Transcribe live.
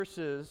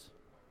verses.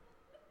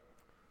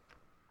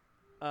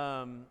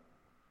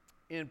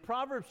 In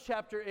Proverbs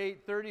chapter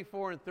 8,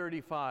 34 and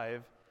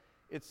 35,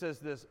 it says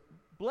this: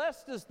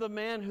 "Blessed is the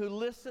man who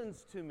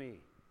listens to me,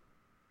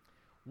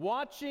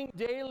 watching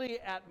daily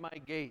at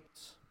my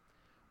gates,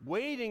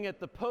 waiting at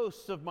the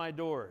posts of my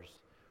doors.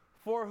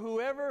 For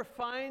whoever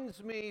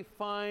finds me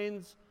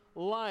finds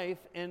life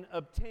and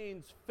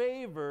obtains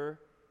favor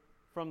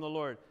from the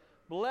Lord."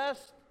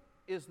 Blessed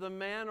is the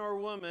man or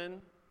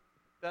woman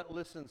that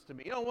listens to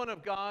me. You know, one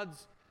of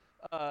God's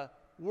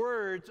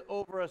words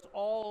over us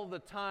all the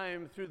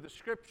time through the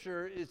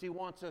Scripture is He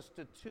wants us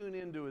to tune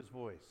into His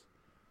voice.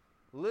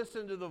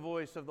 Listen to the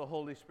voice of the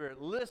Holy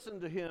Spirit. Listen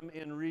to Him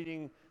in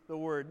reading the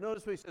Word.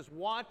 Notice what He says: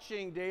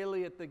 watching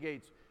daily at the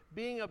gates,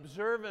 being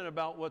observant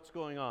about what's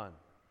going on.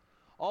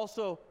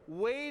 Also,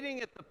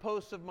 waiting at the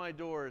posts of my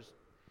doors.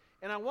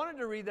 And I wanted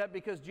to read that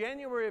because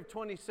January of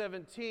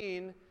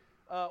 2017,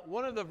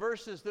 one of the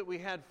verses that we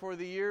had for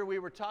the year, we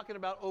were talking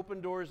about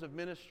open doors of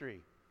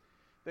ministry.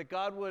 That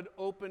God would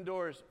open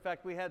doors. In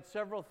fact, we had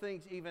several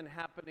things even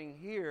happening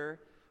here,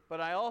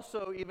 but I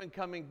also, even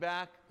coming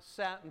back,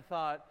 sat and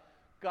thought,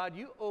 God,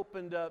 you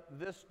opened up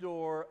this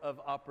door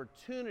of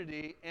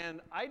opportunity,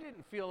 and I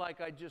didn't feel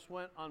like I just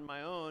went on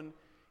my own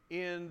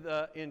in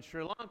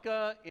Sri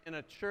Lanka, in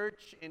a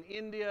church in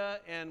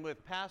India, and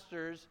with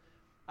pastors.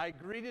 I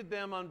greeted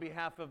them on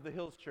behalf of the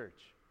Hills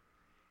Church,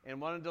 and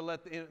wanted to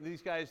let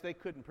these guys, they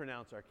couldn't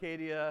pronounce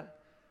Arcadia,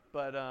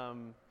 but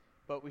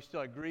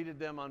I greeted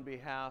them on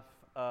behalf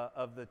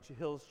of the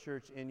Hills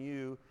Church in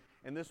you.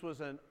 And this was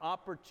an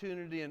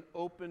opportunity, an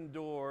open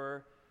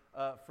door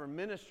for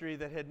ministry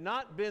that had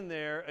not been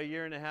there a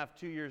year and a half,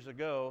 2 years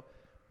ago,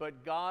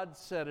 but God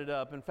set it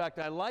up. In fact,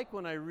 I like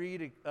when I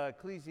read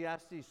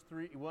Ecclesiastes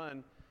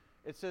 3:1,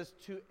 it says,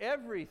 "To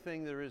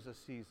everything there is a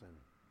season."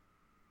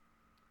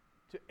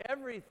 To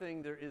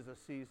everything there is a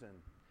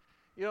season.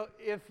 You know,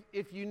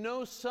 if you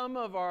know some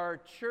of our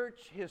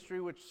church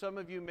history, which some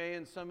of you may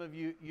and some of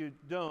you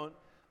don't,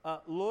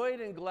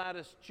 Lloyd and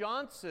Gladys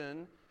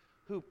Johnson,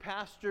 who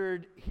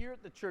pastored here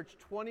at the church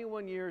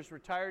 21 years,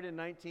 retired in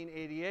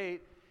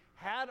 1988,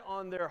 had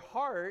on their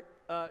heart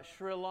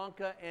Sri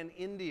Lanka and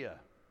India,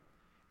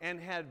 and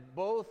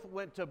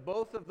went to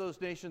both of those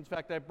nations. In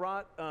fact, I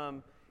brought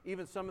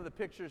even some of the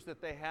pictures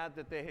that they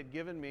had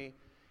given me.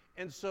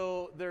 And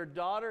so their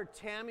daughter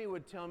Tammy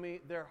would tell me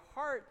their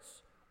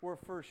hearts were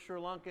for Sri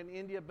Lanka and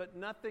India, but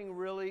nothing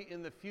really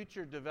in the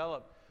future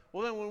developed.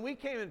 Well, then when we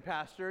came and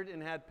pastored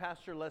and had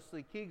Pastor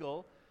Leslie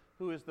Kegel,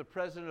 who is the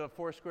president of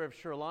Foursquare of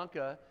Sri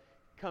Lanka,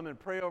 come and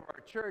pray over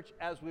our church,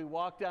 as we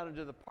walked out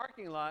into the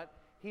parking lot,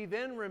 he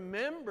then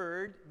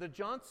remembered the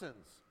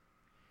Johnsons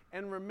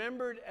and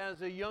remembered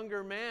as a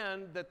younger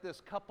man that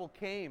this couple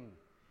came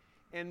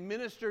and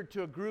ministered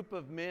to a group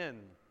of men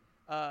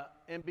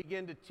and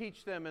began to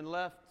teach them, and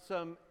left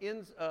some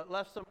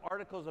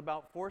articles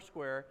about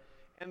Foursquare,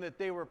 and that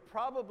they were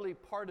probably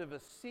part of a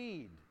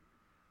seed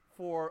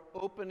for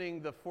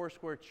opening the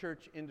Foursquare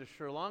Church into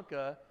Sri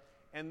Lanka,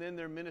 and then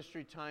their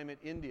ministry time at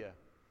India.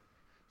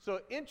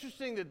 So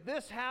interesting that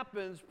this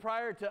happens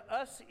prior to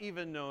us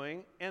even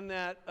knowing, and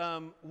that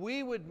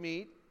we would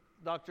meet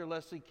Dr.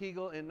 Leslie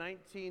Kegel in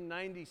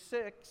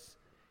 1996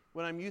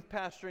 when I'm youth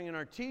pastoring in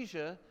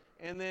Artesia,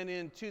 and then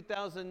in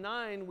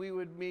 2009 we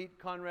would meet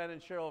Conrad and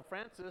Cheryl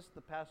Francis,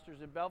 the pastors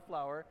in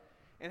Bellflower,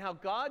 and how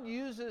God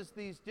uses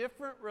these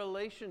different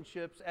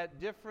relationships at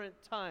different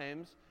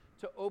times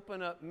to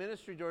open up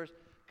ministry doors.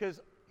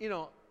 Because, you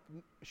know,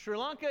 Sri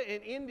Lanka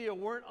and India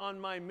weren't on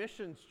my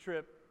missions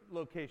trip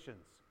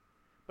locations.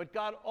 But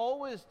God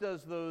always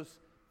does those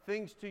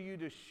things to you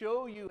to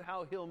show you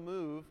how He'll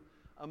move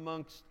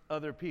amongst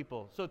other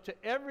people. So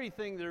to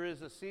everything there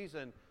is a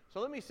season. So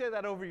let me say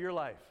that over your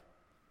life.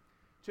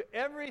 To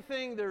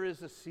everything there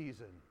is a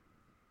season.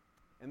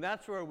 And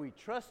that's where we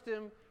trust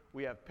Him,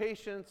 we have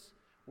patience,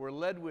 we're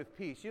led with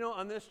peace. You know,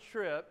 on this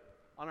trip,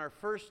 on our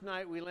first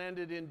night, we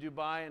landed in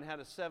Dubai and had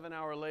a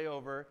 7-hour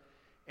layover,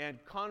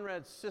 and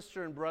Conrad's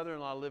sister and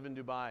brother-in-law live in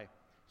Dubai.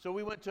 So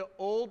we went to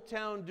Old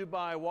Town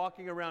Dubai,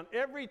 walking around.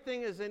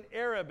 Everything is in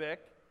Arabic,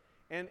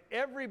 and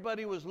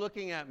everybody was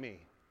looking at me.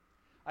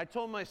 I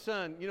told my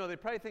son, you know, they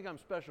probably think I'm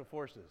Special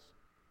Forces.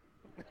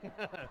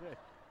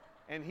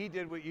 And he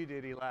did what you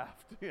did. He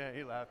laughed. Yeah,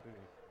 he laughed at me.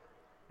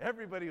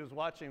 Everybody was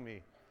watching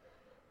me.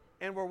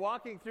 And we're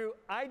walking through.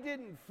 I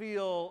didn't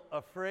feel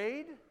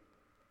afraid.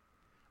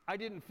 I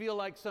didn't feel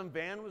like some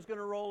van was going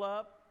to roll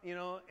up, you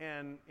know,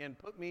 and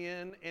put me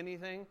in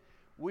anything.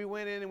 We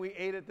went in and we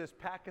ate at this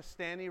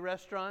Pakistani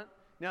restaurant.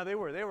 Now they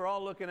were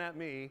all looking at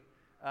me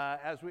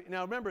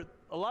now remember,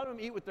 a lot of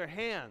them eat with their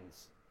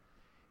hands.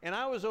 And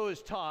I was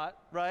always taught,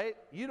 right,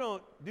 you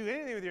don't do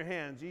anything with your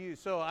hands.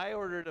 So I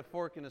ordered a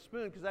fork and a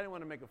spoon because I didn't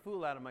want to make a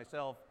fool out of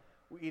myself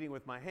eating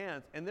with my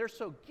hands. And they're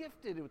so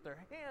gifted with their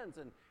hands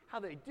and how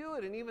they do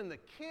it. And even the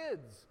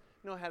kids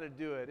know how to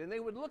do it. And they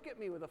would look at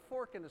me with a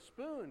fork and a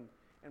spoon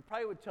and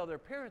probably would tell their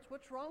parents,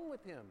 "What's wrong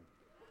with him?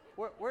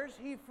 Where's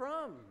he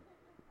from?"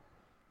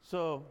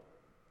 So,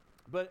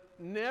 but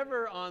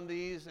never on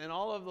these and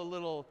all of the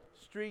little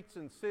streets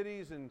and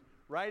cities and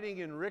riding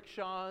in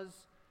rickshaws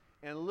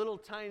and little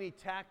tiny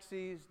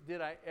taxis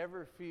did I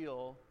ever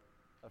feel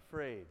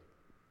afraid.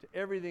 To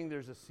everything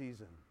there's a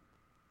season.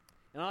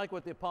 And I like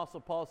what the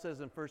Apostle Paul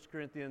says in 1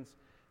 Corinthians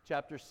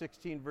chapter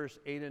 16, verse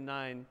 8 and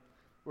 9,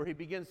 where he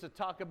begins to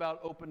talk about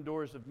open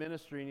doors of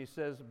ministry. And he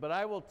says, "But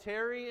I will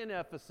tarry in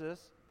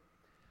Ephesus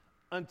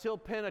until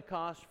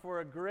Pentecost,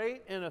 for a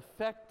great and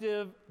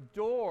effective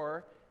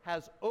door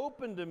has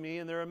opened to me,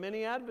 and there are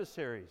many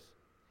adversaries."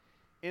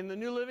 In the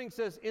New Living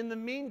says, "In the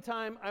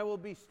meantime, I will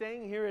be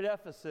staying here at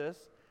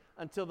Ephesus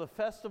until the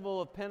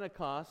festival of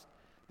Pentecost.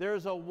 There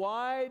is a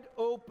wide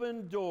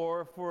open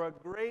door for a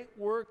great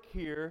work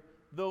here,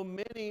 though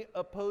many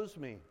oppose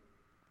me."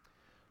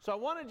 So I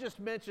want to just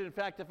mention, in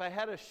fact, if I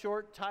had a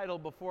short title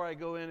before I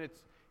go in,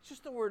 it's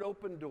just the word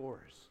open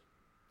doors.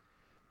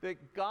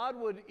 That God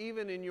would,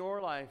 even in your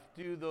life,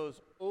 do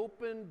those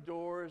open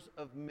doors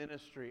of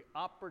ministry,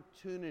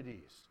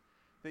 opportunities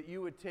that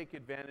you would take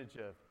advantage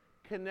of,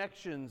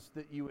 connections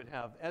that you would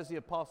have. As the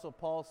Apostle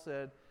Paul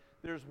said,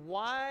 there's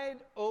wide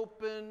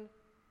open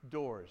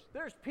doors.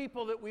 There's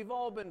people that we've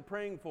all been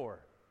praying for,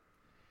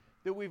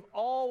 that we've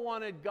all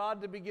wanted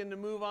God to begin to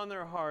move on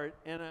their heart,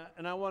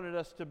 and I wanted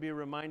us to be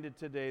reminded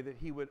today that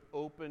He would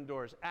open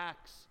doors.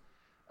 Acts,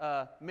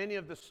 many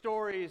of the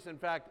stories, in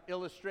fact,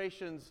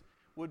 illustrations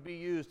would be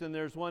used, and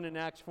there's one in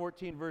Acts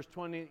 14, verse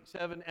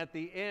 27. At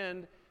the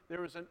end,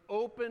 there was an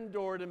open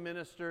door to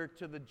minister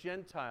to the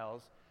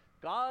Gentiles.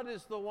 God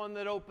is the one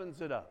that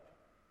opens it up.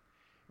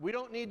 We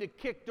don't need to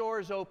kick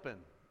doors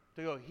open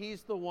to go.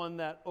 He's the one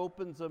that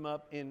opens them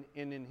up in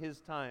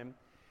His time.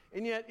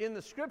 And yet in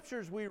the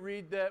scriptures we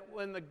read that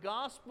when the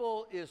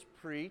gospel is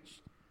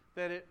preached,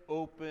 that it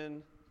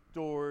opened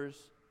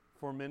doors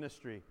for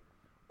ministry.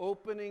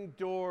 Opening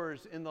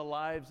doors in the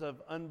lives of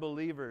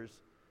unbelievers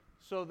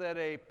so that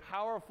a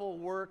powerful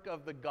work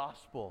of the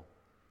gospel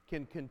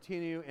can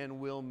continue and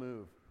will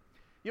move.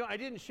 You know, I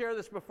didn't share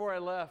this before I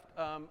left.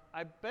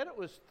 I bet it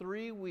was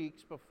 3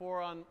 weeks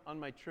before on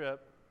my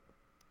trip.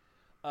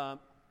 In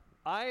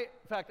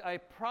fact, I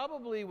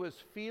probably was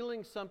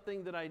feeling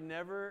something that I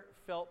never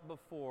felt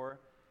before.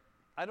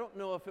 I don't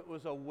know if it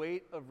was a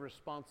weight of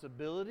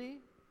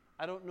responsibility.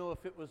 I don't know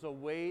if it was a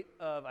weight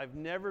of, I've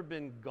never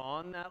been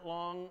gone that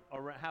long,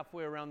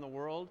 halfway around the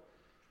world.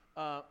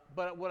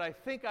 But what I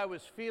think I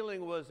was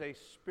feeling was a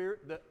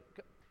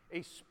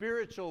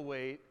spiritual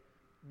weight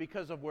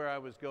because of where I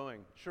was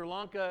going. Sri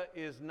Lanka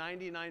is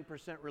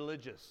 99%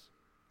 religious.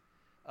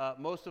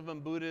 Most of them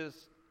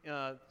Buddhists,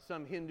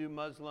 some Hindu,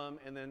 Muslim,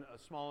 and then a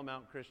small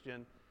amount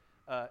Christian.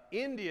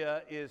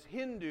 India is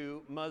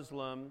Hindu,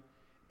 Muslim,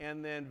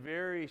 and then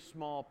very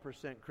small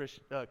percent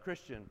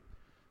Christian.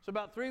 So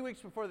about 3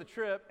 weeks before the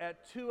trip,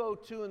 at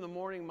 2:02 in the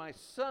morning, my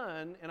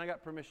son, and I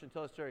got permission to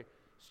tell the story,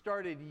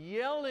 started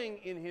yelling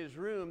in his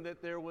room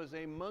that there was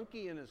a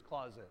monkey in his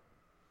closet.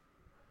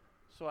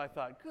 So I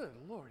thought, good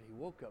Lord, he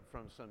woke up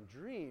from some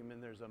dream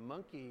and there's a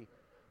monkey.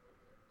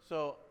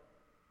 So,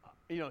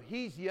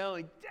 he's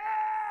yelling,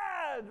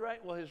 "Dad!"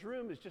 Right? Well, his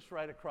room is just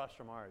right across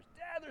from ours.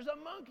 "Dad, there's a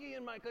monkey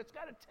in it's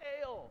got a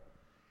tail."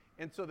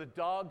 And so the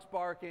dog's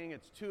barking,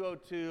 it's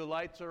 2:02,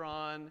 lights are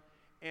on,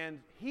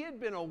 and he had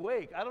been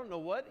awake. I don't know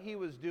what he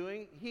was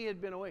doing. He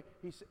had been awake.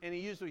 And he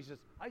usually says,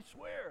 "I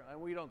swear."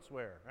 And we don't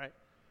swear, right?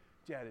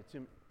 "Dad,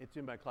 it's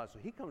in my closet." So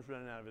he comes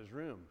running out of his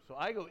room. So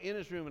I go in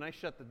his room and I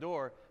shut the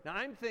door. Now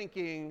I'm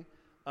thinking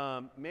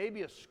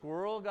maybe a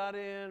squirrel got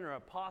in or a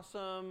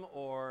possum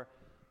or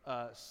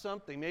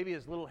something. Maybe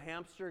his little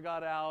hamster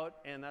got out,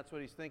 and that's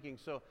what he's thinking.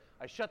 So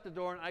I shut the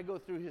door and I go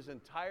through his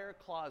entire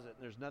closet.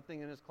 And there's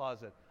nothing in his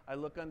closet. I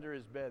look under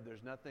his bed.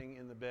 There's nothing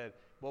in the bed.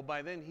 Well,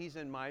 by then he's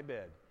in my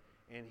bed.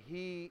 And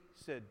he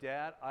said,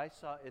 "Dad, I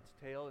saw its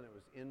tail and it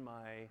was in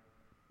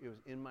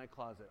my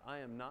closet. I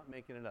am not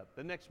making it up."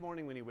 The next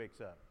morning when he wakes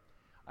up,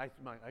 I'm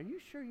like, "Are you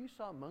sure you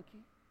saw a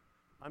monkey?"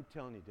 "I'm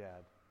telling you,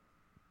 Dad,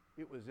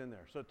 it was in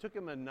there." So it took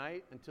him a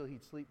night until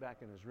he'd sleep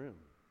back in his room.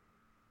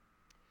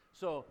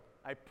 So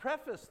I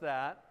preface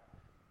that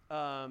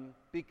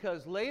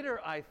because later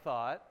I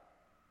thought,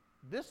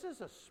 this is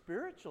a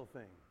spiritual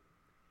thing.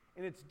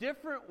 And it's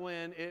different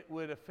when it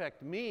would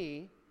affect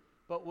me,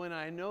 but when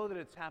I know that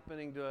it's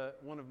happening to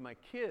one of my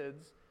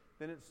kids,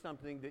 then it's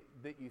something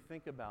that you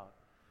think about.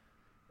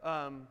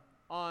 And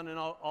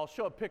I'll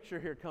show a picture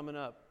here coming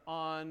up.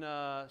 On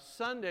last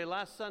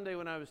Sunday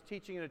when I was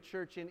teaching at a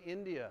church in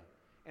India,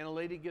 and a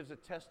lady gives a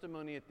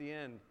testimony at the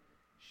end,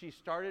 she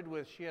started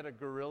with she had a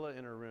gorilla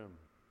in her room.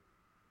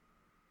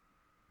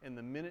 And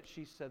the minute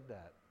she said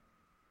that,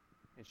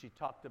 and she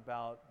talked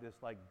about this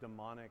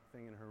demonic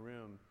thing in her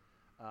room,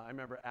 I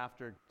remember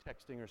after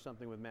texting or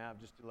something with Mav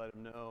just to let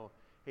him know,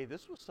 hey,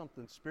 this was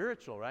something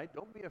spiritual, right?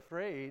 Don't be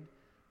afraid.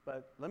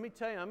 But let me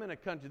tell you, I'm in a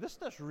country, this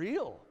stuff's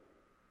real.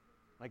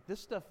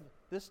 This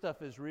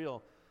stuff is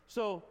real.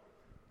 So,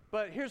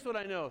 but here's what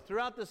I know.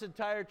 Throughout this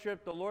entire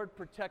trip, the Lord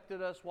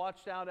protected us,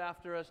 watched out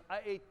after us.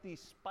 I ate the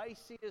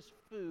spiciest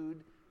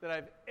food that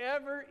I've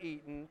ever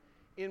eaten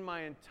in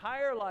my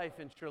entire life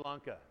in Sri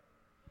Lanka.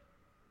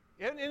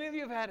 Any of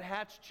you have had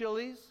Hatch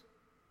chilies?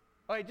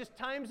 All right, just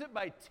times it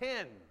by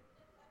 10.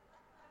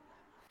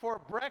 for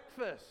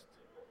breakfast.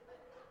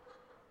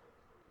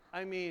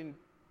 I mean,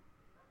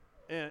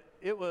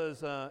 it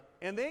was,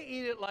 and they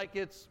eat it like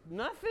it's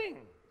nothing.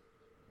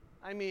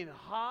 I mean,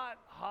 hot,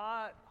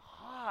 hot,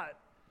 hot.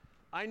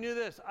 I knew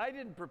this. I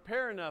didn't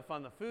prepare enough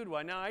on the food.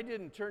 Why? Now, I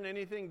didn't turn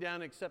anything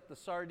down except the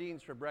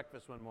sardines for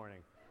breakfast one morning.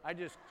 I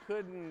just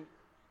couldn't,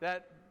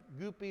 that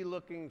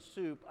goopy-looking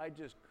soup, I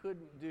just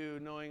couldn't do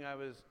knowing I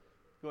was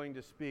going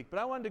to speak. But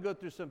I wanted to go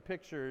through some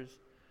pictures,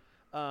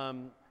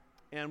 and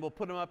we'll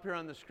put them up here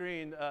on the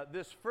screen.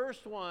 This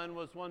first one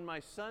was one my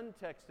son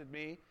texted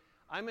me.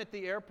 I'm at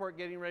the airport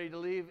getting ready to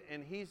leave,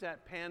 and he's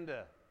at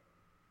Panda,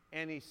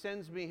 and he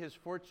sends me his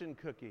fortune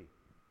cookie,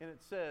 and it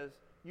says,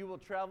 "You will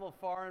travel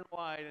far and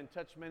wide and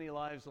touch many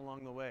lives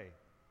along the way."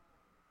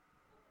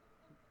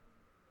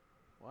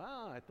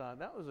 Wow, I thought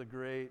that was a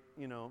great,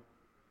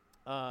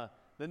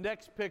 the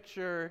next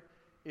picture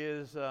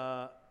is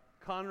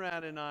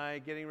Conrad and I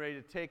getting ready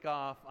to take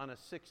off on a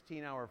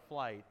 16-hour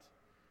flight,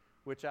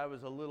 which I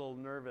was a little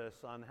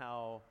nervous on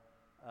how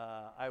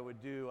I would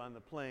do on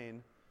the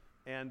plane.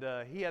 And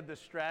he had this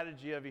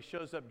strategy of he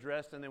shows up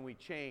dressed and then we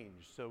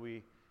change. So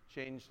we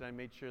changed and I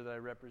made sure that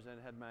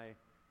I had my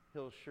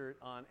Hill shirt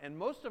on. And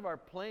most of our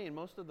plane,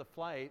 most of the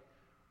flight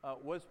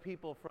was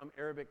people from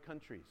Arabic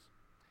countries.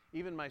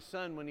 Even my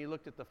son, when he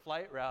looked at the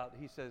flight route,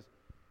 he says,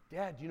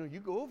 "Dad, you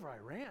go over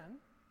Iran."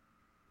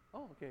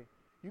 "Oh, okay.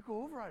 You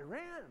go over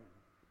Iran."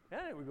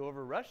 "Yeah, we go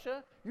over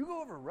Russia." "You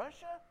go over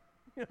Russia?"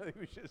 It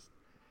was just,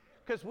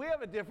 because we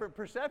have a different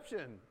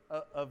perception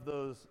of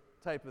those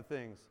type of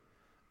things.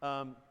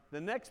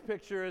 The next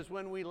picture is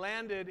when we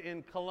landed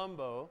in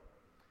Colombo.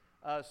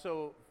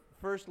 So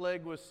first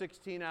leg was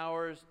 16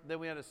 hours, then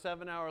we had a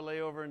 7-hour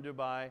layover in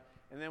Dubai,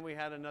 and then we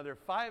had another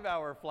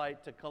 5-hour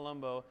flight to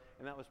Colombo,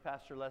 and that was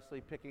Pastor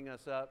Leslie picking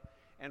us up.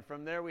 And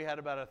from there we had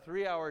about a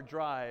 3-hour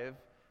drive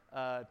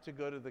to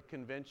go to the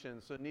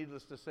convention. So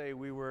needless to say,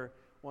 we were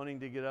wanting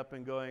to get up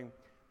and going.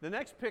 The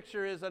next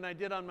picture is, and I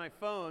did on my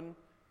phone,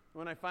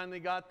 when I finally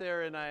got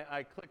there and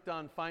I clicked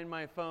on Find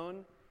My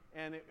Phone,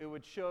 and it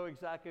would show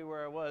exactly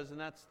where I was, and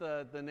that's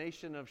the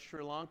nation of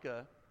Sri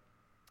Lanka,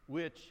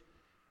 which,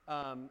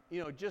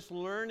 just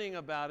learning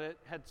about it,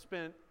 had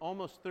spent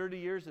almost 30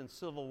 years in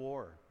civil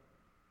war.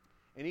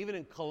 And even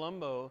in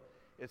Colombo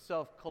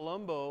itself,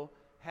 Colombo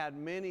had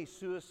many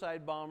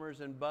suicide bombers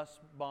and bus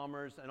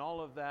bombers, and all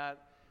of that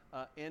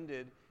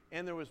ended,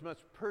 and there was much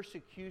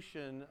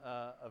persecution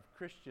of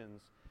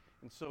Christians.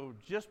 And so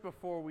just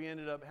before we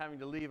ended up having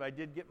to leave, I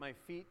did get my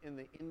feet in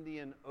the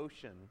Indian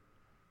Ocean,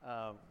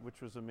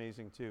 which was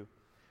amazing too.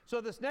 So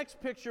this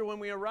next picture, when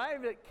we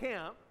arrived at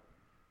camp,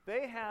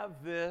 they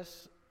have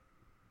this,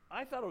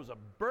 I thought it was a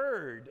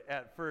bird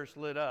at first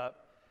lit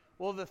up.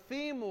 Well, the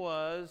theme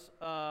was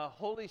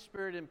Holy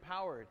Spirit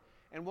empowered.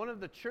 And one of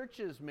the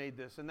churches made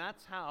this, and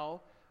that's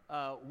how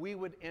we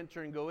would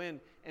enter and go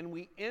in. And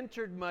we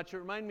entered much. It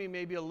reminded me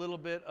maybe a little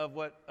bit of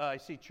what I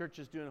see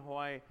churches do in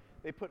Hawaii.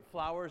 They put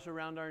flowers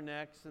around our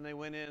necks, and they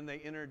went in and they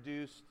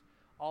introduced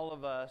all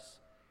of us.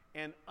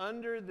 And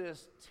under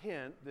this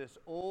tent, this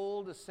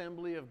old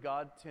Assembly of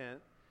God tent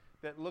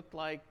that looked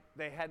like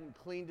they hadn't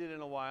cleaned it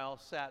in a while,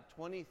 sat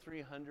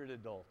 2,300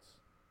 adults.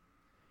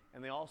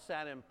 And they all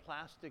sat in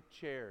plastic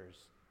chairs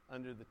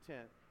under the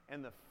tent.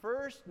 And the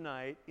first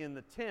night in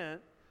the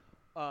tent,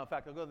 in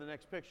fact, I'll go to the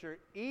next picture,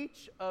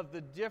 each of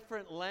the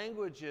different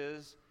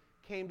languages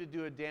came to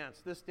do a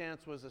dance. This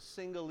dance was a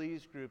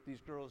Sinhalese group. These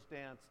girls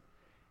danced.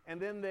 And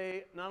then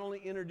they not only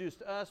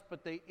introduced us,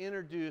 but they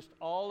introduced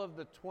all of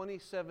the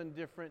 27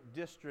 different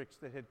districts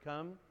that had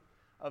come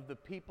of the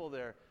people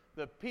there.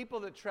 The people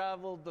that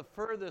traveled the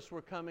furthest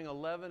were coming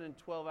 11 and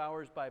 12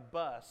 hours by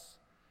bus.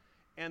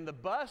 And the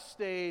bus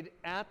stayed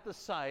at the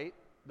site.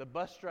 The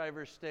bus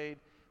driver stayed.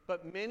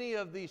 But many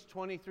of these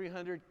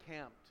 2,300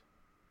 camped.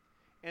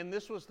 And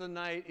this was the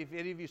night, if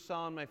any of you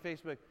saw on my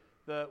Facebook,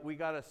 we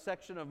got a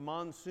section of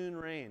monsoon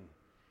rain.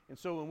 And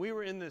so when we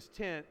were in this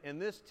tent, and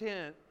this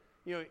tent,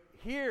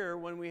 here,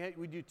 when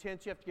we do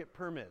tents, you have to get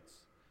permits.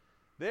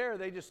 There,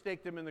 they just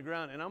stake them in the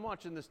ground. And I'm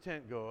watching this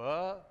tent go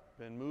up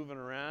and moving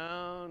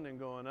around and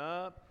going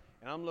up.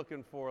 And I'm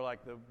looking for,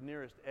 like, the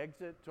nearest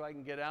exit so I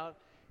can get out.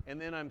 And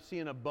then I'm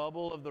seeing a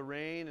bubble of the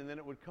rain, and then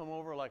it would come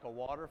over like a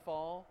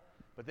waterfall.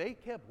 But they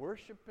kept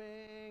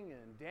worshiping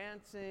and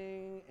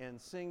dancing and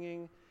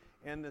singing.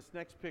 And this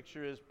next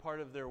picture is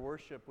part of their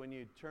worship when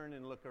you turn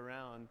and look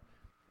around.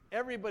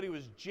 Everybody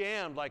was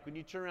jammed. Like, when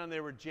you turn around, they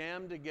were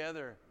jammed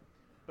together.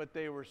 But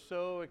they were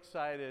so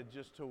excited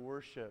just to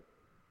worship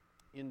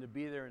and to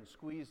be there and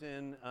squeeze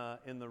in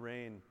the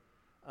rain.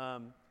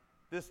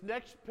 This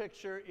next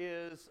picture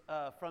is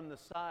from the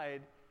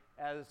side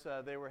as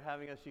they were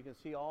having us. You can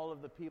see all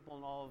of the people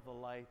and all of the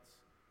lights.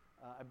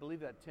 I believe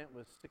that tent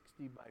was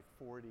 60 by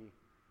 40,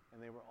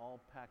 and they were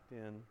all packed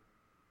in.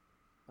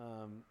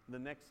 The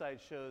next side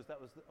shows,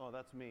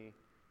 that's me.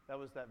 That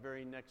was that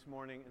very next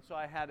morning. And so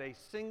I had a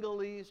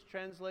Sinhalese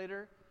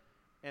translator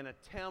and a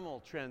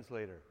Tamil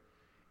translator.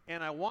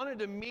 And I wanted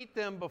to meet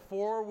them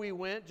before we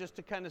went, just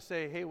to kind of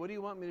say, hey, what do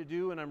you want me to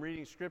do? And I'm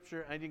reading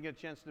scripture. I didn't get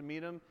a chance to meet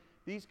them.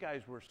 These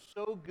guys were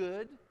so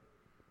good.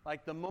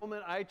 Like the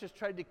moment I just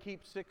tried to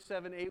keep 6,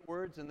 7, 8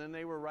 words, and then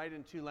they were right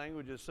in 2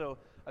 languages. So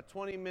a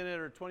 20-minute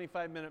or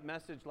 25-minute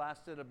message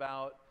lasted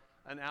about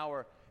an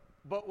hour.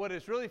 But what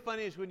is really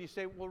funny is when you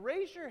say, well,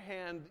 raise your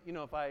hand,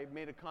 if I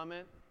made a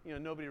comment,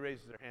 nobody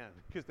raises their hand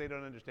because they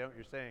don't understand what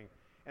you're saying.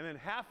 And then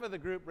half of the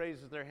group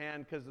raises their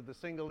hand because of the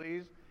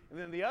singolese, and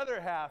then the other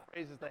half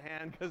raises the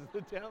hand because of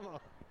the demo.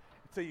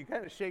 So you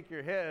kind of shake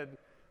your head,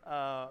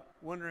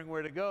 wondering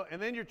where to go. And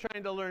then you're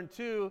trying to learn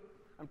too.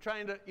 I'm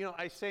trying to,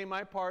 I say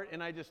my part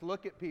and I just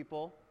look at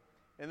people,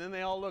 and then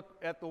they all look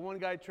at the one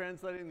guy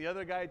translating, the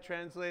other guy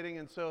translating,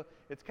 and so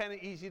it's kind of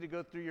easy to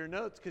go through your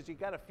notes because you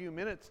got a few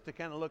minutes to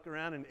kind of look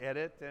around and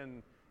edit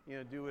and,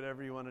 do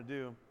whatever you want to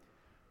do.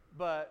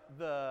 But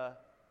the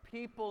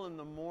people in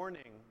the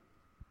morning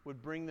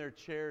would bring their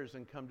chairs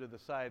and come to the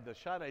side. The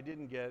shot I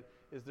didn't get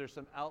is there's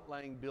some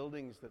outlying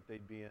buildings that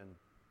they'd be in.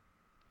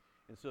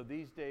 And so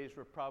these days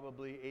were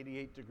probably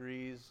 88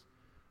 degrees.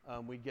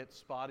 We'd get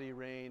spotty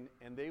rain,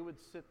 and they would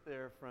sit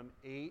there from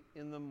 8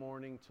 in the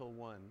morning till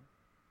 1.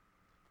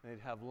 They'd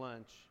have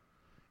lunch,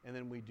 and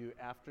then we'd do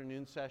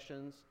afternoon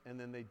sessions, and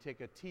then they'd take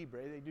a tea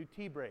break. They do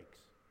tea breaks.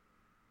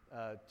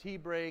 Tea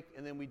break,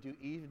 and then we'd do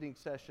evening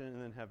session,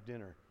 and then have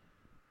dinner.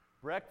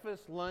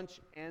 Breakfast, lunch,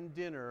 and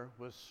dinner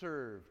was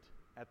served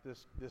at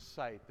this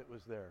site that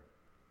was there,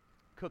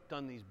 cooked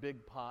on these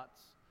big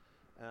pots.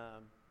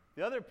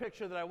 The other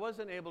picture that I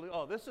wasn't able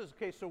to, this is,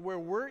 okay, so where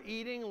we're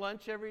eating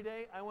lunch every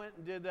day, I went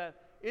and did that.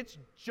 It's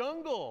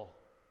jungle,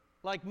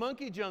 like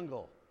monkey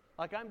jungle.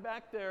 Like I'm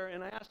back there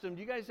and I asked them,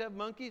 do you guys have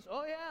monkeys?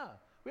 Oh yeah,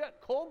 we got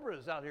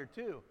cobras out here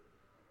too.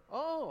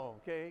 Oh,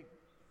 okay.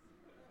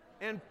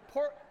 And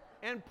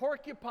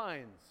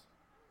porcupines.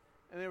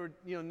 And they were,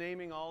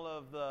 naming all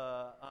of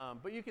the,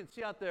 but you can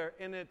see out there,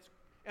 and in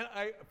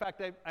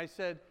fact, I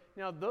said,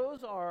 now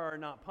those are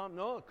not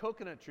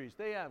coconut trees.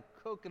 They have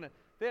coconut.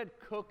 They had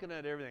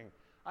coconut everything.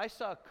 I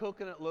saw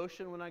coconut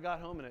lotion when I got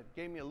home, and it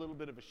gave me a little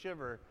bit of a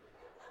shiver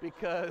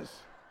because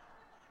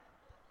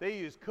they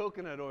use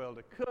coconut oil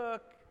to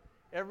cook.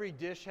 Every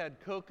dish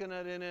had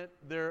coconut in it.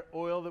 Their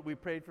oil that we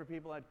prayed for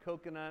people had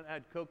coconut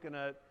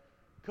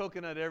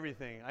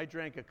everything. I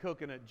drank a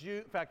coconut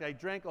juice. In fact, I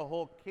drank a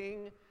whole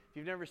king. If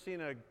you've never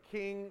seen a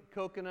king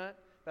coconut,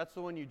 that's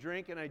the one you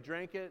drink, and I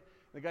drank it.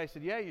 The guy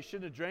said, yeah, you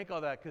shouldn't have drank all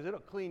that because it'll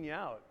clean you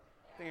out.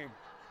 Thinking,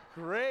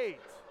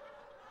 great.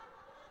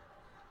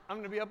 I'm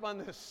going to be up on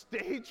this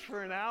stage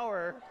for an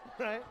hour,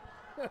 right?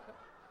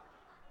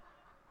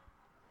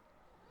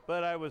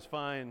 But I was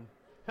fine.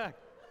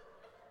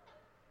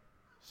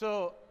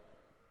 So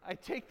I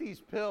take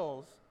these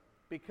pills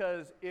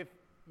because if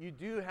you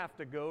do have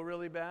to go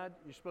really bad,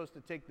 you're supposed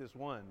to take this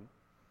one.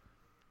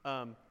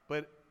 I'm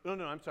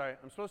sorry.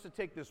 I'm supposed to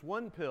take this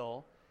one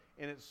pill,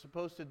 and it's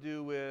supposed to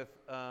do with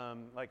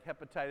like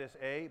hepatitis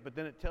A, but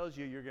then it tells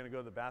you you're going to go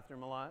to the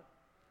bathroom a lot.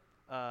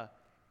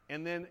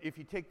 And then if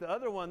you take the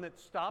other one that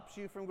stops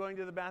you from going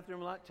to the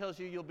bathroom a lot, tells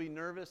you you'll be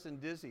nervous and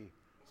dizzy.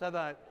 So I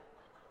thought,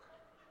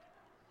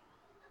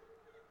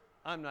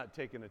 I'm not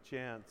taking a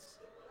chance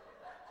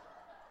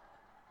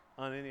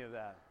on any of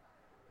that.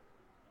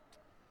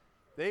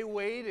 They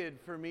waited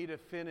for me to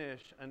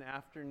finish an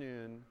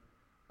afternoon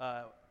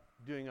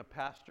doing a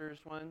pastor's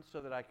one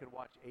so that I could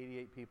watch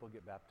 88 people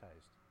get baptized.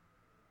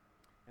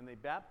 And they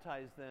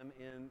baptized them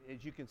in,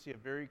 as you can see, a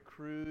very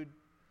crude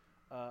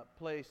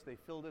place. They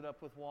filled it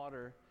up with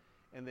water,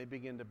 and they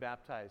began to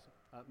baptize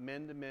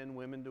men to men,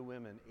 women to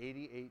women,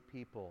 88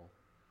 people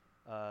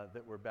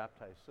that were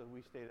baptized. So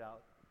we stayed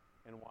out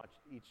and watched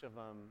each of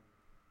them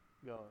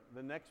go.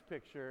 The next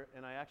picture,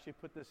 and I actually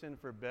put this in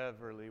for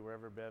Beverly,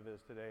 wherever Bev is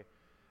today.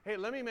 Hey,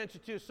 let me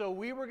mention too, so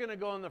we were going to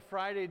go on the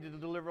Friday to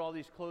deliver all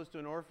these clothes to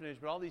an orphanage,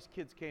 but all these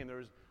kids came. There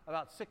was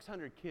about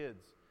 600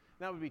 kids.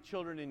 That would be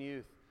children and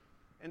youth.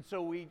 And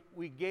so we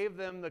gave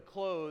them the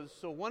clothes.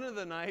 So one of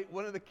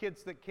the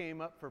kids that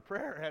came up for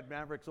prayer had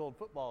Maverick's old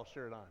football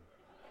shirt on.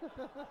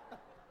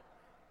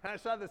 And I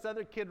saw this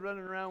other kid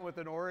running around with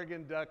an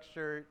Oregon Ducks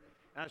shirt.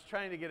 And I was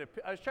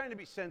trying to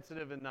be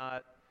sensitive and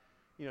not,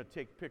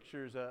 take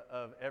pictures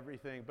of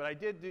everything. But I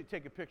did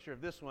take a picture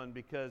of this one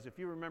because if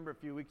you remember a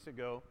few weeks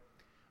ago,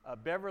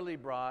 Beverly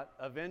brought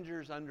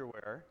Avengers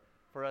underwear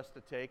for us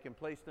to take and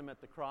place them at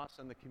the cross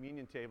and the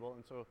communion table.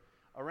 And so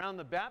around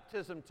the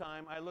baptism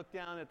time, I looked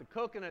down at the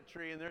coconut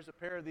tree, and there's a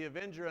pair of the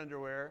Avenger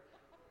underwear.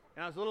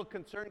 And I was a little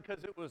concerned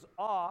because it was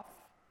off.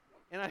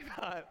 And I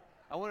thought,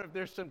 I wonder if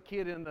there's some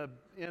kid in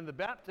the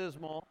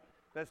baptismal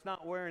that's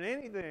not wearing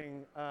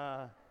anything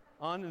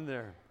on in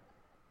there.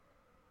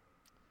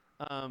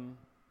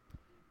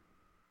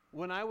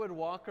 When I would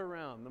walk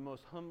around, the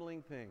most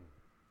humbling thing,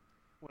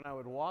 when I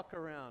would walk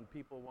around,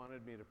 people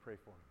wanted me to pray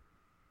for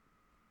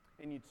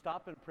them. And you'd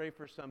stop and pray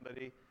for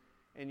somebody,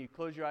 and you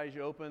close your eyes,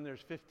 you open, there's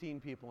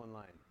 15 people in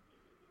line.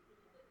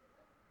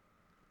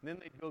 And then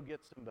they'd go get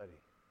somebody.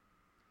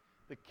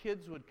 The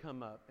kids would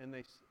come up, and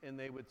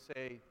they would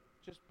say,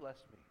 just bless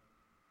me.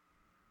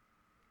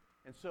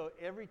 And so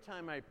every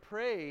time I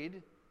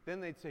prayed, then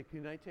they'd say,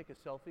 can I take a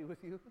selfie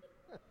with you?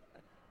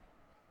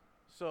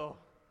 So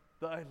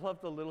I love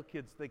the little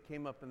kids. They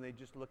came up, and they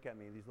just look at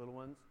me, these little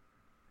ones.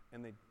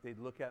 and they'd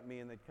look at me,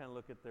 and they'd kind of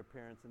look at their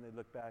parents, and they'd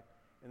look back,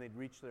 and they'd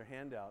reach their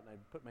hand out, and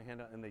I'd put my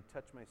hand out, and they'd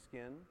touch my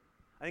skin.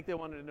 I think they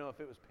wanted to know if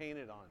it was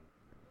painted on.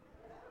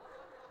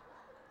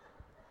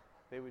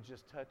 They would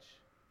just touch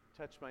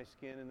my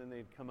skin, and then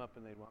they'd come up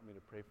and they'd want me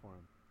to pray for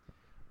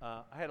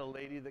them. I had a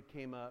lady that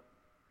came up,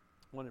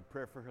 wanted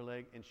prayer for her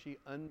leg, and she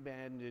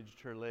unbandaged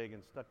her leg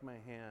and stuck my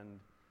hand,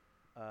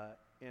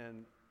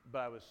 but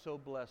I was so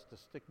blessed to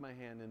stick my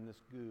hand in this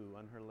goo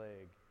on her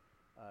leg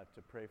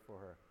to pray for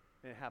her.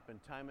 And it happened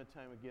time and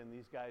time again.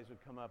 These guys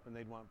would come up and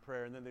they'd want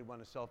prayer, and then they'd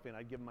want a selfie, and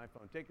I'd give them my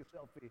phone, take a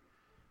selfie.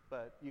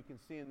 But you can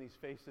see in these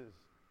faces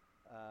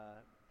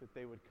that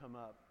they would come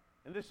up.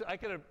 And this, I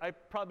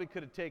probably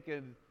could have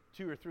taken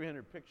 200 or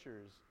 300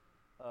 pictures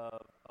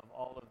of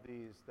all of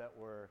these that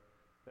were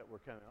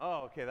coming.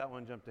 Oh, okay, that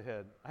one jumped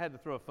ahead. I had to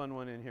throw a fun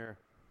one in here.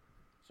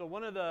 So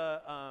one of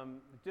the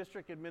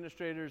district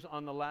administrators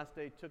on the last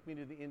day took me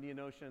to the Indian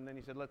Ocean, and then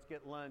he said, let's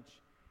get lunch.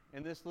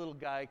 And this little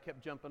guy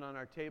kept jumping on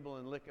our table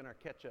and licking our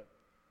ketchup.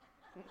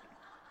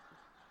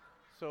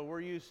 So we're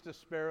used to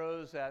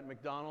sparrows at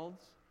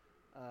McDonald's.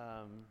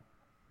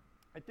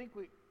 I think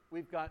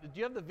we've got, do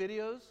you have the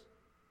videos?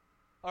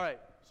 All right,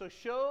 so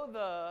show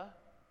the,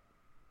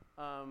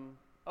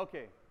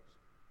 okay.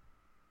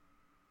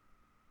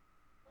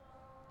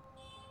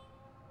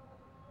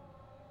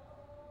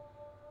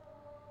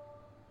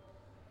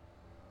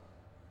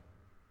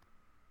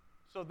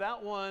 So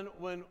that one,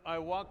 when I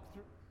walked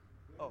through,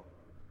 oh.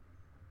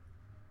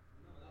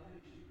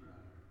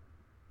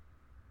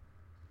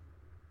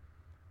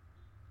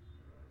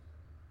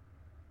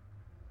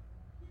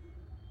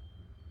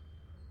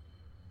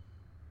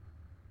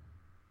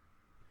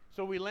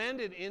 So we land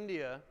in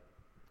India,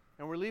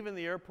 and we're leaving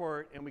the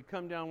airport, and we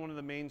come down one of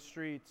the main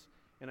streets,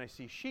 and I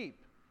see sheep,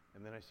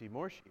 and then I see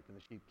more sheep, and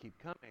the sheep keep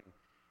coming.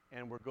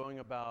 And we're going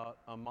about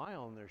a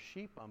mile, and there's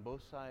sheep on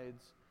both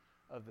sides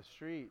of the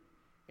street.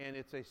 And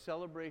it's a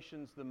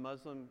celebrations the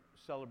Muslims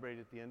celebrate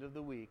at the end of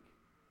the week.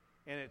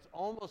 And it's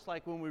almost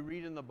like when we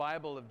read in the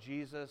Bible of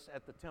Jesus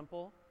at the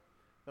temple.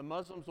 The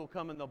Muslims will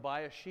come and they'll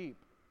buy a sheep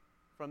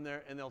from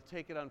there, and they'll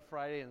take it on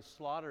Friday and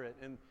slaughter it.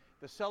 And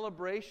the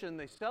celebration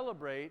they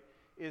celebrate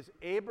is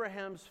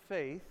Abraham's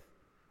faith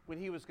when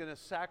he was going to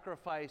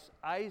sacrifice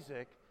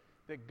Isaac,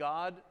 that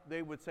God,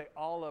 they would say,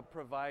 Allah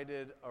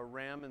provided a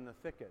ram in the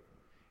thicket.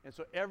 And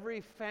so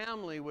every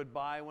family would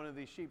buy one of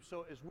these sheep.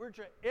 So as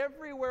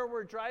everywhere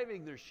we're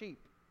driving, there's sheep.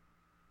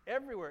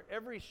 Everywhere,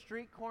 every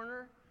street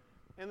corner.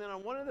 And then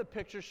on one of the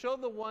pictures, show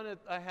the one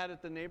I had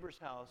at the neighbor's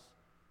house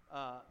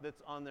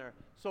that's on there.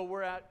 So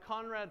we're at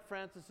Conrad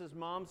Francis's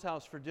mom's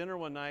house for dinner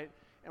one night,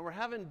 and we're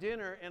having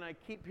dinner, and I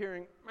keep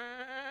hearing,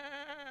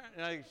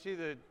 and I see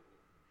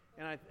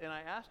and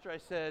I asked her, I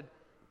said,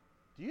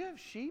 do you have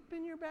sheep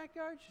in your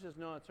backyard? She says,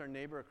 no, it's our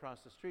neighbor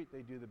across the street.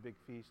 They do the big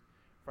feast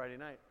Friday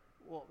night.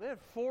 Well, they had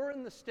 4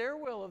 in the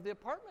stairwell of the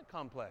apartment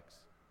complex.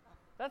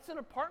 That's an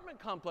apartment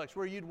complex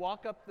where you'd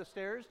walk up the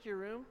stairs to your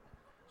room.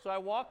 So I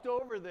walked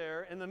over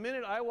there, and the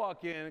minute I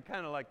walk in,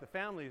 kind of like the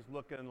family's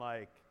looking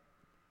like,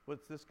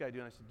 what's this guy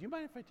doing? I said, do you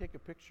mind if I take a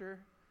picture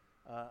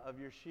of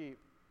your sheep?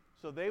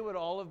 So they would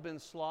all have been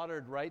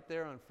slaughtered right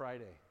there on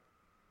Friday.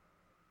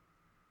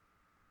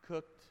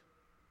 Cooked,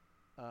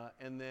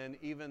 and then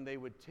even they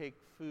would take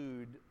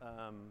food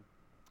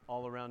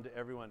all around to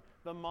everyone.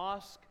 The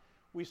mosque,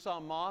 we saw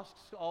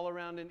mosques all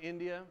around in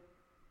India.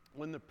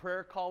 When the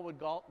prayer call would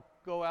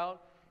go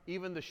out,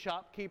 even the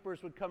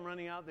shopkeepers would come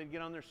running out. They'd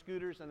get on their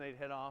scooters and they'd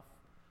head off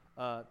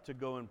to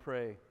go and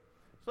pray.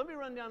 So let me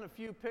run down a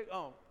few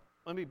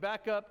let me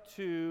back up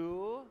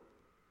to,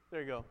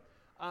 there you go.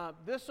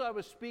 I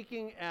was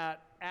speaking at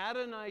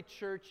Adonai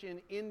Church in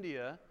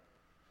India,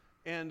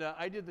 and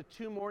I did the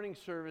 2 morning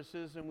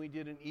services, and we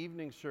did an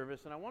evening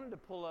service. And I wanted to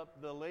pull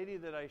up the lady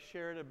that I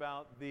shared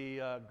about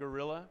the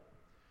gorilla.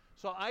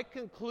 So I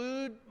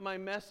conclude my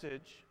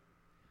message.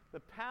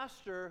 The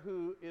pastor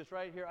who is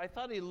right here, I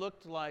thought he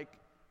looked like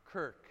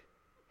Kirk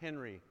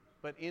Henry,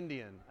 but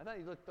Indian. I thought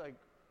he looked like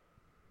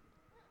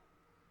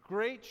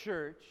great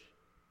church.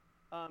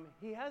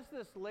 He has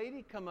this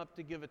lady come up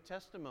to give a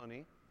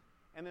testimony,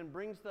 and then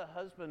brings the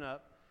husband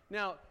up.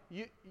 Now,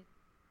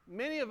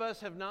 many of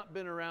us have not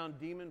been around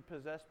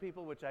demon-possessed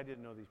people, which I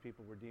didn't know these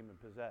people were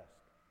demon-possessed.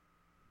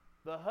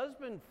 The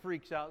husband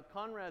freaks out.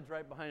 Conrad's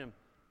right behind him.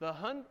 The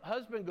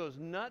husband goes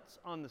nuts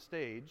on the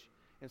stage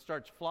and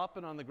starts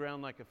flopping on the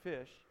ground like a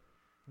fish.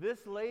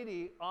 This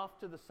lady off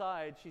to the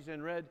side, she's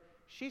in red,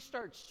 she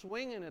starts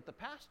swinging at the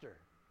pastor.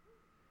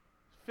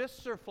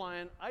 Fists are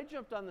flying. I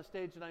jumped on the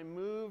stage and I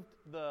moved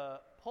the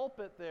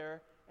pulpit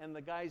there and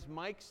the guy's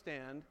mic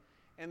stand,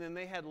 and then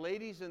they had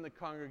ladies in the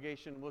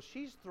congregation. Well,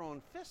 she's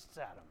throwing fists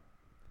at him.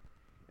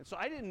 And so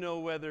I didn't know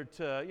whether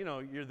to,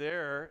 you're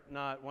there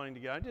not wanting to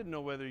get, I didn't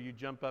know whether you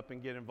jump up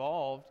and get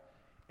involved.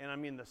 And I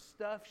mean, the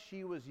stuff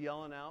she was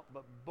yelling out,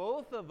 but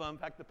both of them, in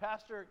fact, the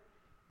pastor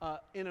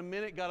in a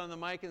minute got on the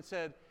mic and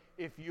said,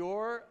 if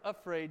you're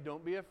afraid,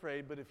 don't be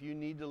afraid, but if you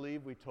need to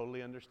leave, we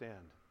totally understand.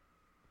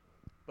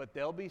 But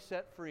they'll be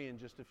set free in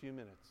just a few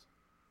minutes.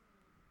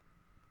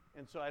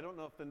 And so I don't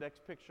know if the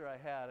next picture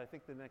I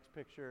think the next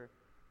picture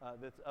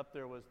that's up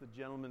there was the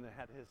gentleman that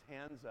had his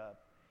hands up.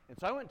 And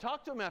so I went and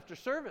talked to him after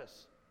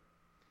service.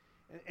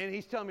 And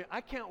he's telling me,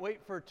 I can't wait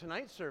for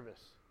tonight's service.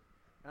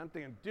 And I'm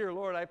thinking, dear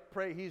Lord, I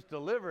pray he's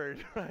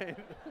delivered, right?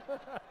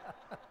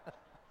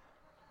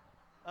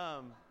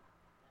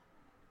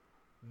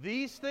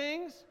 These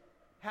things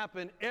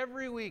happen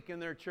every week in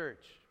their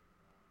church.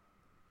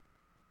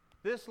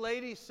 This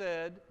lady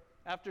said,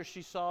 after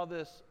she saw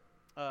this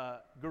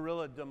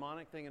gorilla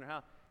demonic thing in her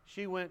house,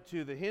 she went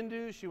to the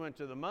Hindus, she went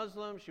to the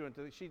Muslims, she was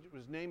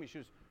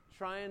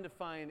trying to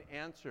find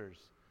answers.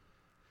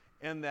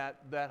 And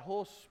that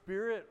whole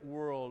spirit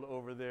world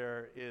over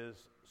there is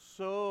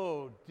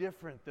so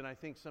different than I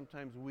think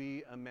sometimes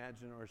we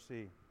imagine or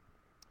see.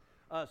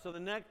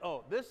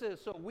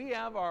 So we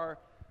have our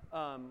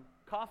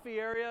coffee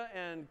area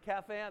and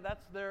cafe.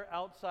 That's their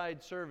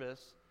outside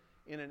service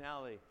in an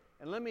alley.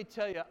 And let me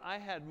tell you, I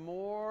had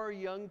more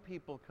young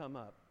people come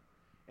up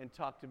and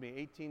talk to me,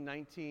 18,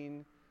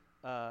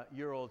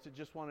 19-year-olds that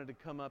just wanted to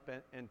come up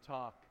and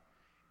talk.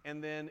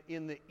 And then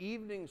in the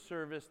evening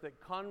service that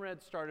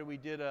Conrad started, we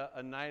did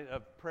a night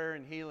of prayer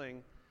and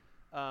healing.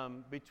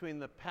 Between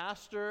the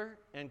pastor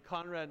and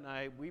Conrad and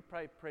I, we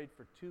probably prayed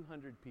for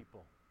 200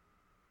 people.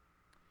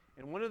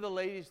 And one of the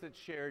ladies that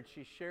shared,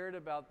 she shared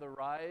about the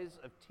rise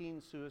of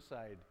teen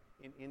suicide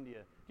in India.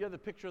 Do you have the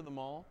picture of the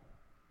mall?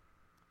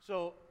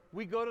 So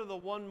we go to the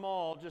one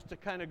mall just to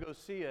kind of go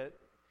see it.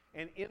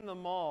 And in the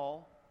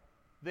mall,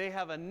 they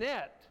have a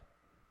net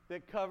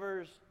that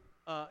covers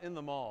in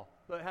the mall.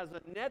 So it has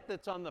a net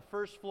that's on the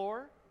first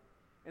floor.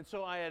 And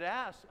so I had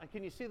asked,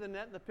 can you see the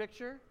net in the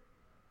picture?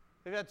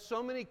 They've had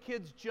so many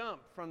kids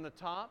jump from the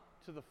top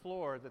to the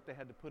floor that they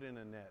had to put in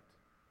a net.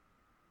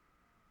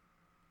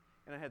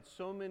 And I had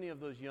so many of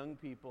those young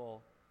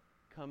people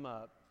come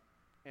up,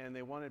 and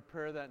they wanted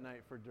prayer that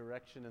night for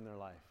direction in their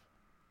life.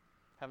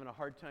 Having a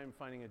hard time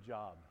finding a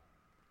job.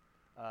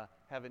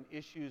 Having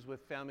issues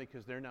with family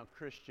because they're now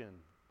Christian.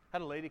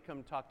 Had a lady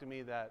come talk to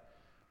me that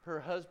her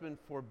husband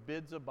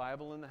forbids a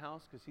Bible in the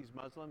house because he's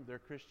Muslim, they're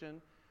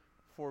Christian.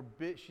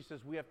 She says,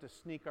 we have to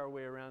sneak our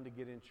way around to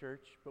get in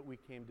church, but we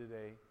came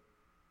today.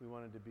 We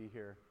wanted to be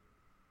here.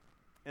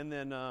 And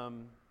then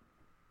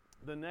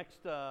the next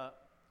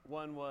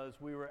one was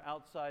we were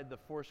outside the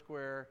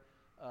Foursquare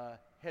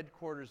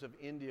headquarters of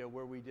India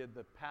where we did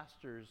the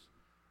pastors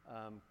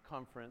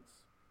conference.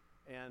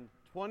 And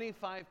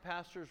 25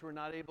 pastors were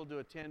not able to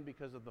attend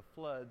because of the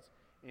floods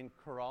in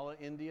Kerala,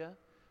 India.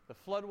 The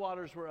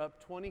floodwaters were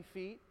up 20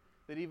 feet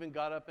that even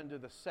got up into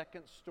the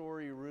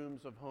second-story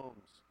rooms of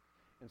homes.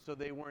 And so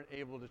they weren't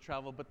able to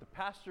travel. But the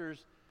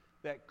pastors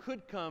that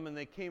could come, and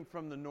they came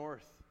from the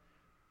north,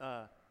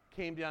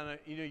 came down.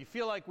 You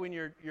feel like when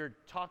you're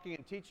talking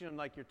and teaching them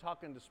like you're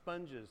talking to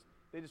sponges.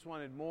 They just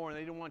wanted more, and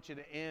they didn't want you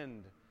to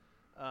end.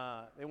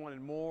 They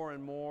wanted more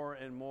and more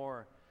and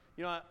more.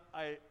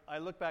 I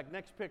look back,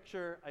 next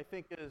picture I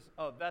think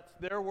that's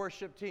their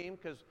worship team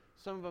because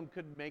some of them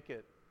couldn't make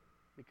it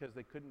because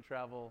they couldn't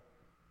travel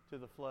to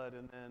the flood.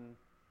 And then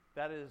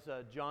that is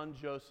John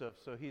Joseph.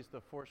 So he's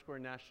the Foursquare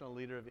national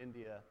leader of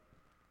India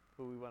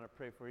who we want to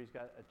pray for. He's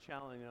got a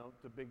challenge,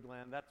 it's a big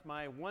land. That's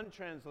my one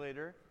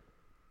translator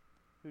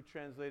who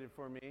translated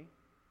for me.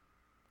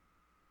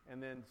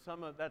 And then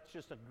that's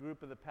just a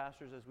group of the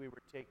pastors as we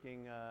were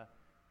taking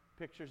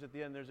pictures at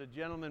the end. There's a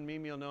gentleman,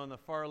 Mimi will know, on the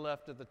far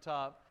left at the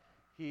top.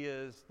 He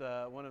is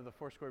one of the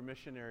Foursquare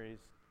missionaries.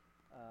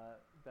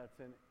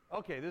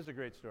 Okay, this is a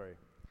great story.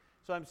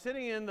 So I'm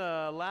sitting in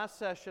the last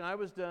session. I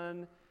was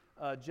done.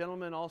 A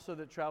gentleman also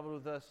that traveled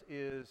with us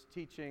is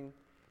teaching.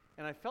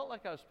 And I felt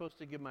like I was supposed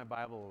to give my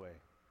Bible away.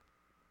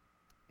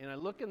 And I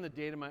look in the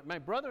date of my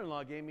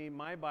brother-in-law gave me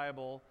my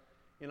Bible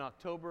in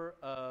October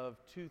of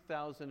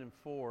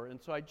 2004.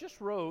 And so I just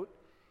wrote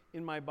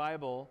in my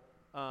Bible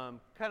kind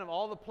of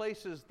all the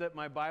places that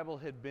my Bible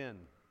had been.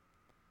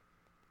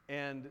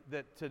 And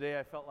that today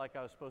I felt like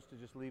I was supposed to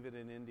just leave it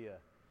in India.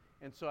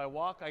 And so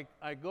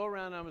I go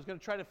around, and I was going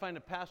to try to find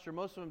a pastor.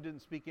 Most of them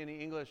didn't speak any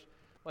English.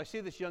 Well, I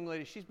see this young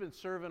lady. She's been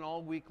serving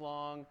all week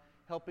long,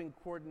 helping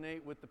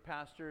coordinate with the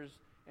pastors.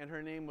 And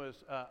her name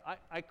was,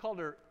 I called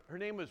her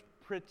name was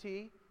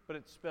Priti, but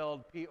it's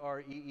spelled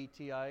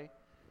Preeti.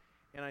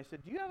 And I said,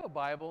 do you have a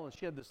Bible? And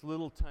she had this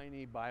little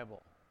tiny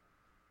Bible.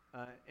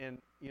 And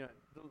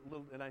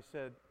I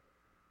said,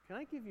 can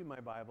I give you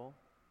my Bible?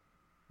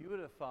 You would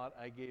have thought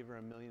I gave her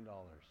 $1 million.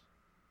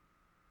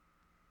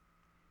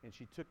 And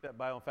she took that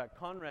Bible. In fact,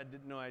 Conrad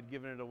didn't know I'd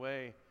given it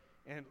away.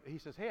 And he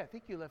says, hey, I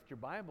think you left your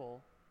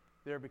Bible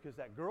there because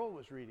that girl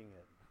was reading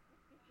it.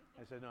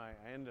 I said, no, I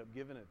ended up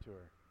giving it to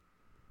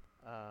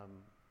her.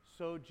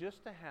 So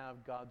just to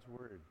have God's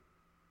Word.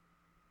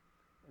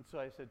 And so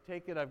I said,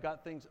 take it. I've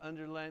got things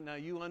underlined. Now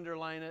you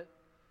underline it.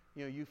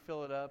 You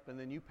fill it up, and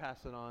then you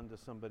pass it on to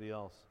somebody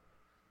else.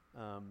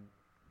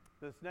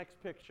 This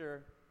next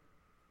picture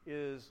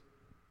is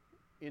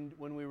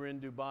when we were in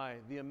Dubai.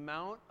 The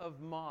amount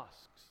of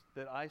mosques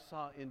that I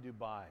saw in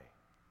Dubai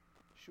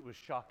was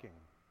shocking.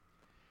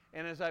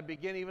 And as I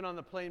began, even on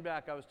the plane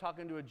back, I was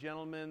talking to a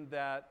gentleman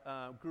that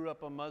grew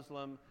up a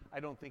Muslim.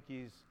 I don't think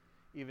he's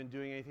even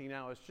doing anything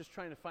now. I was just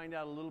trying to find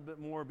out a little bit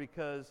more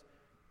because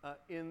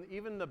in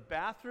even the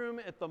bathroom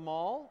at the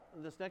mall,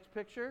 in this next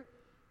picture,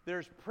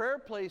 there's prayer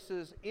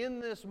places in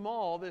this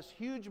mall, this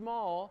huge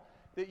mall,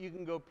 that you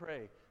can go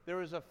pray. There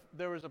was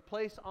a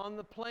place on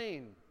the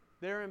plane,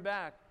 there and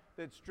back,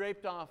 that's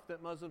draped off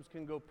that Muslims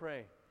can go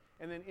pray.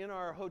 And then in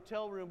our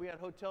hotel room, we had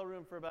hotel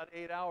room for about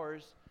 8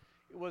 hours,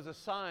 it was a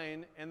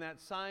sign, and that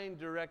sign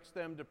directs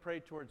them to pray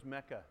towards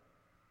Mecca.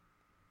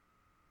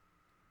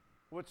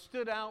 What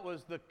stood out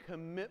was the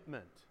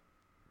commitment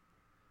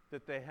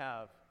that they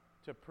have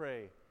to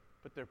pray,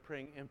 but they're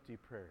praying empty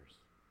prayers,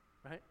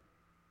 right?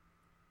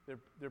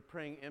 They're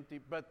praying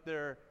empty, but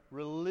their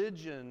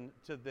religion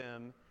to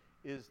them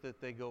is that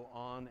they go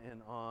on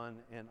and on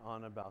and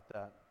on about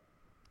that.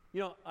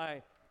 You know,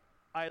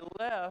 I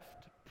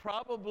left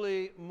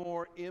probably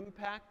more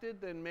impacted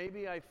than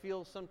maybe I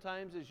feel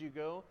sometimes as you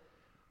go.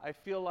 I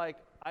feel like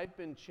I've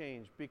been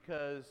changed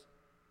because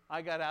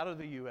I got out of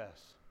the U.S.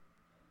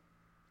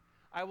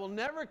 I will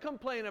never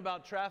complain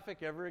about traffic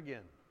ever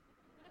again.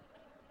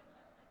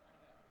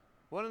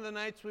 One of the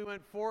nights we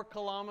went 4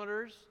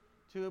 kilometers,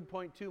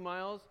 2.2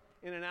 miles,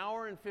 in an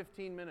hour and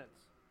 15 minutes.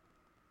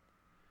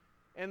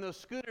 And those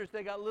scooters,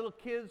 they got little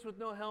kids with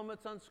no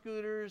helmets on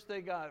scooters.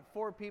 They got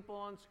 4 people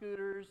on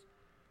scooters.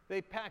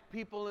 They pack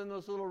people in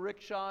those little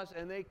rickshaws,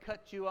 and they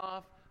cut you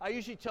off. I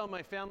usually tell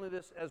my family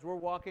this as we're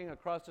walking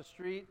across the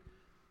street.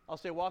 I'll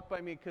say, walk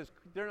by me, because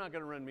they're not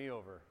going to run me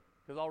over,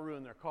 because I'll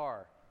ruin their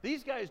car.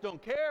 These guys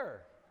don't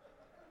care.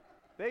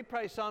 They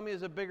probably saw me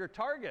as a bigger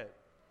target.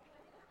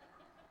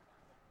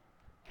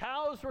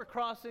 Cows were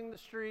crossing the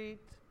street.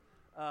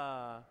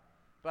 But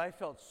I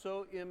felt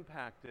so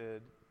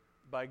impacted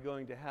by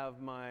going to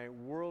have my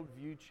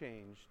worldview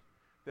changed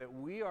that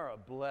we are a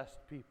blessed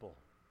people.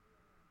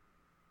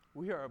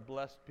 We are a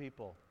blessed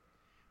people.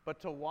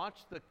 But to watch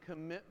the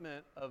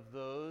commitment of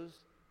those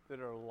that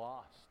are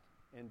lost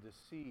and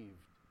deceived,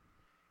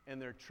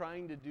 and they're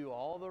trying to do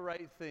all the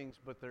right things,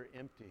 but they're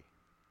empty.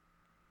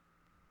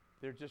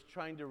 They're just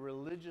trying to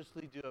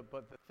religiously do it,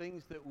 but the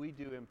things that we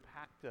do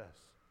impact us.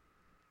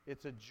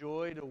 It's a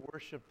joy to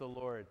worship the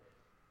Lord.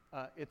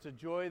 It's a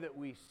joy that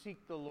we seek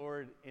the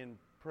Lord in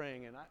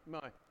praying. And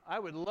I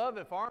would love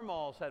if our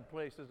malls had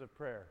places of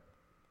prayer.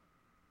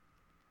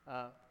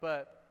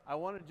 But I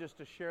wanted just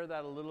to share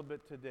that a little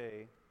bit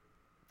today.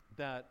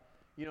 That,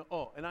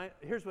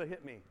 here's what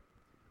hit me.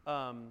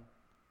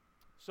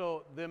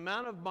 So the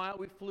amount of miles,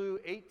 we flew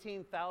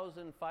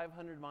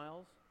 18,500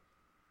 miles.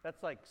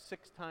 That's like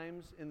 6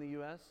 times in the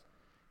U.S.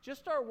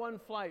 Just our one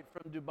flight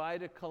from Dubai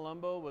to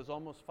Colombo was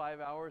almost 5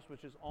 hours,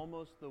 which is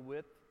almost the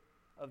width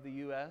of the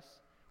U.S.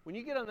 When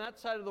you get on that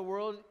side of the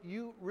world,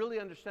 you really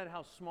understand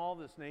how small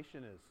this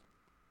nation is.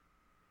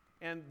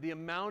 And the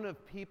amount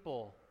of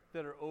people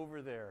that are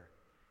over there,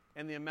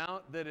 and the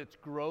amount that it's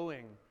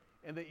growing,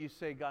 and that you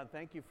say, God,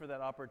 thank you for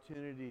that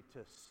opportunity to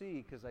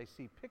see, because I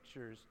see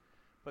pictures,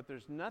 but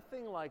there's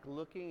nothing like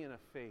looking in a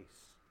face.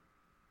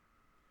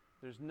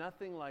 There's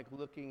nothing like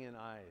looking in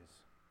eyes.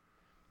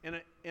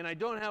 And I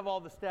don't have all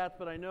the stats,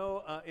 but I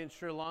know in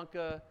Sri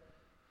Lanka,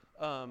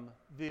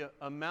 the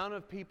amount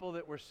of people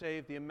that were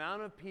saved, the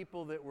amount of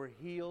people that were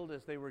healed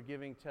as they were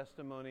giving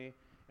testimony,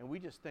 and we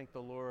just thank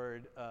the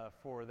Lord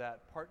for that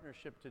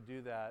partnership to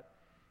do that.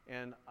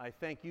 And I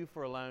thank you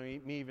for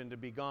allowing me even to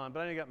be gone. But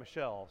I know you got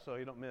Michelle, so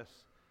you don't miss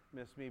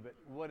me. But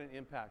what an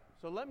impact.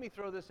 So let me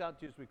throw this out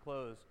to you as we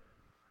close.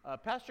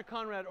 Pastor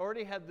Conrad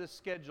already had this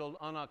scheduled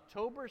on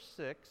October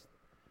 6th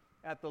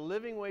at the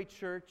Living Way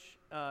Church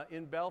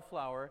in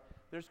Bellflower.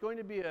 There's going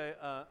to be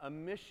a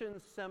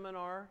missions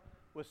seminar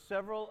with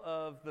several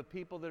of the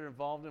people that are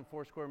involved in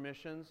Foursquare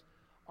Missions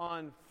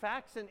on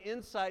facts and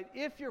insight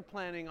if you're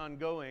planning on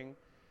going.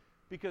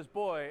 Because,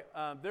 boy,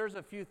 there's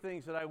a few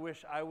things that I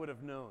wish I would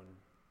have known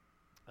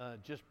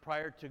just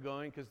prior to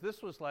going, because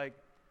this was like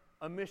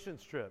a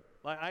missions trip.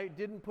 Like, I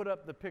didn't put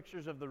up the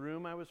pictures of the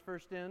room I was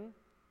first in,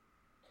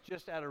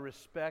 just out of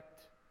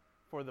respect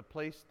for the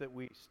place that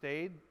we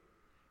stayed.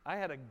 I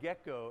had a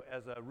gecko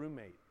as a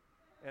roommate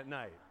at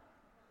night.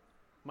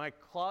 My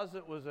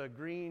closet was a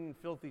green,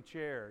 filthy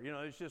chair.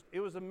 It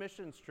was a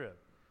missions trip.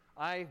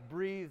 I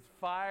breathed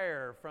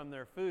fire from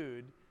their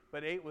food,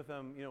 but ate with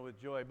them, with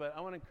joy. But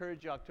I want to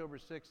encourage you, October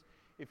 6th,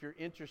 if you're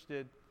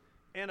interested.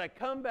 And I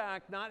come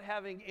back not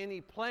having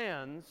any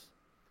plans,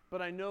 but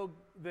I know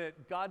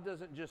that God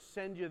doesn't just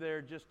send you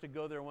there just to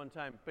go there one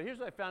time. But here's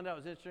what I found out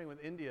was interesting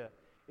with India,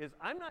 is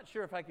I'm not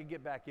sure if I could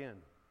get back in.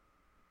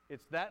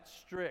 It's that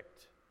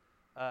strict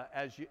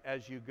as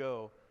you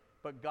go.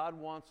 But God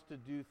wants to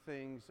do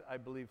things, I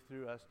believe,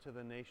 through us to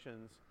the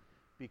nations,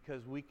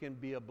 because we can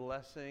be a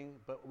blessing,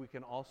 but we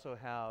can also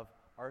have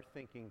our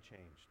thinking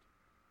changed.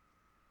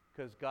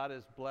 Because God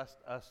has blessed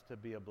us to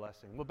be a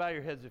blessing. Well, bow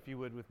your heads if you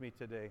would with me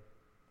today.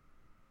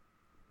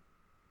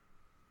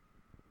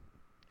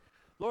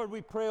 Lord,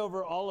 we pray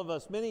over all of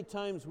us. Many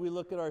times we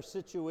look at our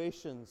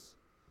situations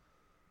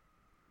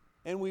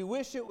and we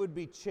wish it would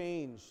be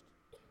changed.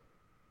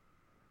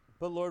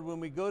 But Lord, when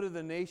we go to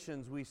the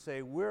nations, we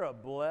say, we're a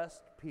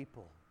blessed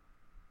people.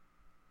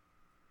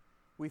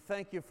 We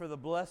thank you for the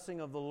blessing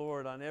of the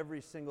Lord on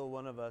every single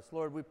one of us.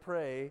 Lord, we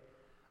pray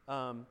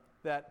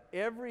that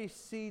every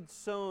seed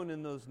sown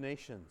in those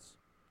nations,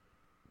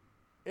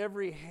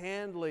 every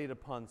hand laid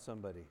upon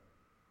somebody,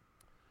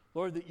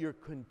 Lord, that you're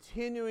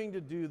continuing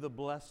to do the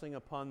blessing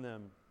upon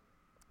them.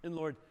 And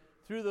Lord,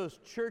 through those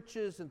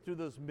churches and through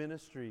those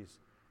ministries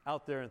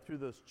out there and through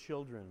those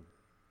children,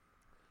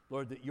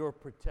 Lord, that you're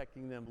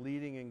protecting them,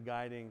 leading and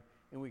guiding,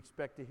 and we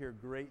expect to hear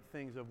great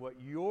things of what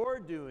you're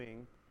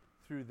doing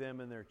through them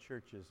and their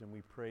churches, and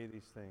we pray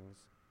these things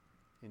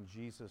in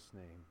Jesus'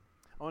 name.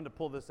 I wanted to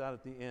pull this out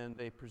at the end.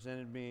 They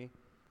presented me,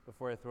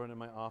 before I throw it in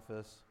my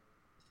office,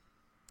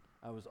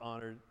 I was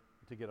honored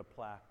to get a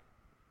plaque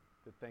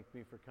that thanked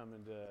me for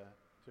coming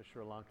to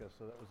Sri Lanka,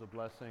 so that was a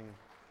blessing.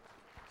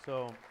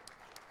 So,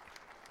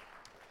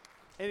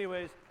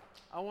 anyways,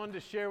 I wanted to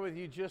share with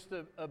you just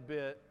a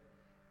bit,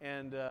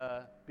 and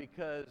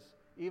because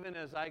even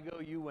as I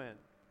go, you went.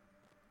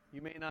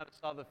 You may not have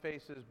saw the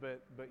faces,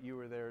 but you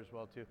were there as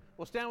well too.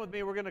 Well, stand with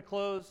me. We're going to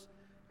close,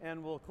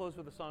 and we'll close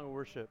with a song of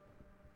worship.